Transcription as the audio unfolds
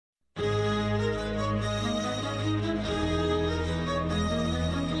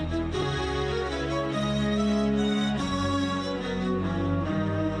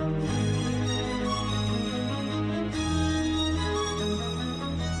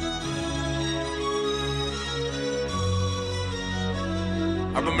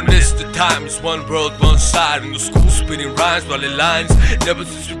I reminisce the times, one world, one side. In the school spitting rhymes, rolling lines. Never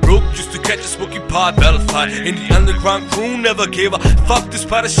since we broke, just to catch a smoky pot battle fight. In the underground crew, never gave a fuck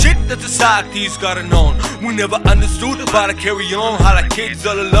despite the shit that society's gotten on. We never understood, but I carry on. How like kids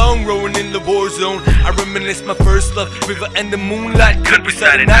all alone, rowing in the war zone. I reminisce my first love, river and the moonlight.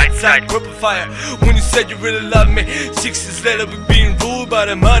 Countryside and night side, purple fire. When you said you really loved me, 6 years later we being ruled by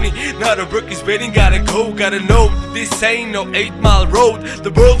the money. Now the work is waiting, gotta go, gotta know this ain't no 8-mile road.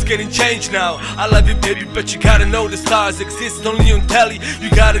 The world's getting changed now. I love you baby, but you gotta know the stars exist only on telly.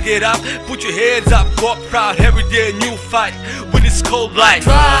 You gotta get up, put your heads up, walk proud. Every day a new fight with this cold life.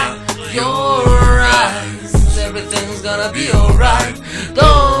 Dry your eyes, everything's gonna be alright.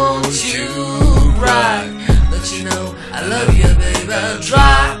 Don't you cry, don't you know I love you baby.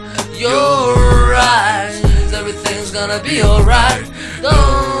 Dry your eyes, everything's gonna be alright.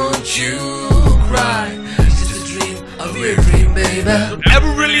 Don't you cry, it's just a dream, a weird dream baby. Don't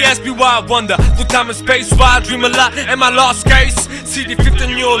ever really ask me why I wonder. Through time and space, why I dream a lot. And my lost case, see the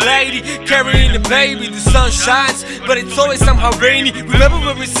 15-year-old lady carrying a baby. The sun shines, but it's always somehow rainy. Remember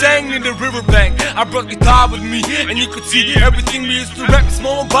when we sang in the riverbank? I brought guitar with me, and you could see everything we used to rap.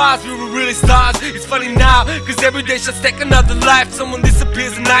 Small bars, we were really stars. It's funny now, cause every day just take another life. Someone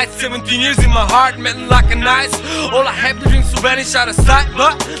disappears at night. 17 years in my heart, melting like an ice. All I had to dreams to vanish out of sight.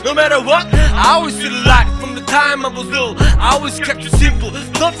 But no matter what, I always see the light. From the time I was little, I always kept it simple.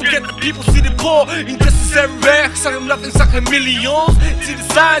 Don't forget the people, see the poor, injustice everywhere. Sucking nothing, sucking millions. See the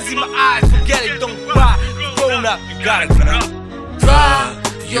signs in my eyes, forget it, don't cry. Grown up, you gotta grow up. Dry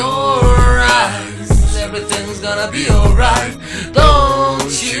your eyes, everything's gonna be alright.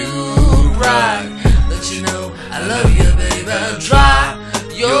 Don't you cry, don't you know I love you baby. Dry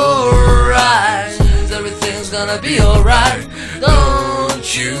your eyes, everything's gonna be alright.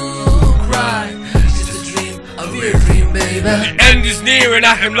 Don't you cry, it's just a dream, a weird dream baby. The end is near and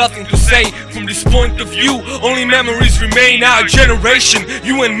I have nothing to say. From this point of view, only memories remain. Our generation,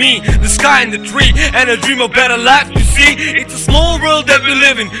 you and me, the sky and the tree, and a dream of better life. You see, it's a small world that we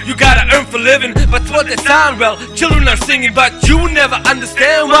live in. You gotta earn for living, but what they sound well. Children are singing, but you never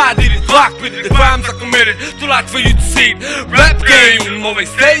understand why. Did it rock with it? The crimes are committed, too late for you to see it. Rap game always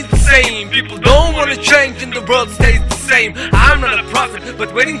stays the same. People don't wanna change and the world stays the same. I'm not a prophet,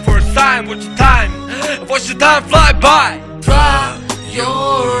 but waiting for a sign. Watch the time, watch the time fly by. Dry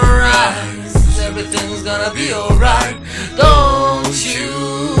your eyes, everything's gonna be alright. Don't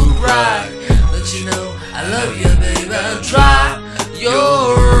you cry, don't you know I love you baby. Dry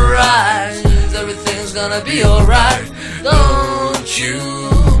your eyes, everything's gonna be alright. Don't you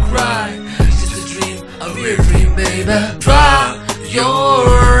cry, it's just a dream, a weird dream baby. Dry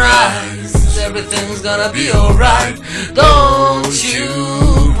your eyes, everything's gonna be alright. Don't you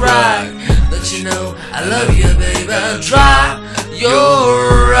cry, don't you know I love you baby. Dry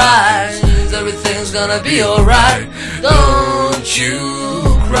your eyes, everything's gonna be alright. Don't you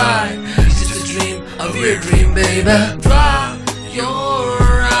cry, it's just a dream, a weird dream baby. Dry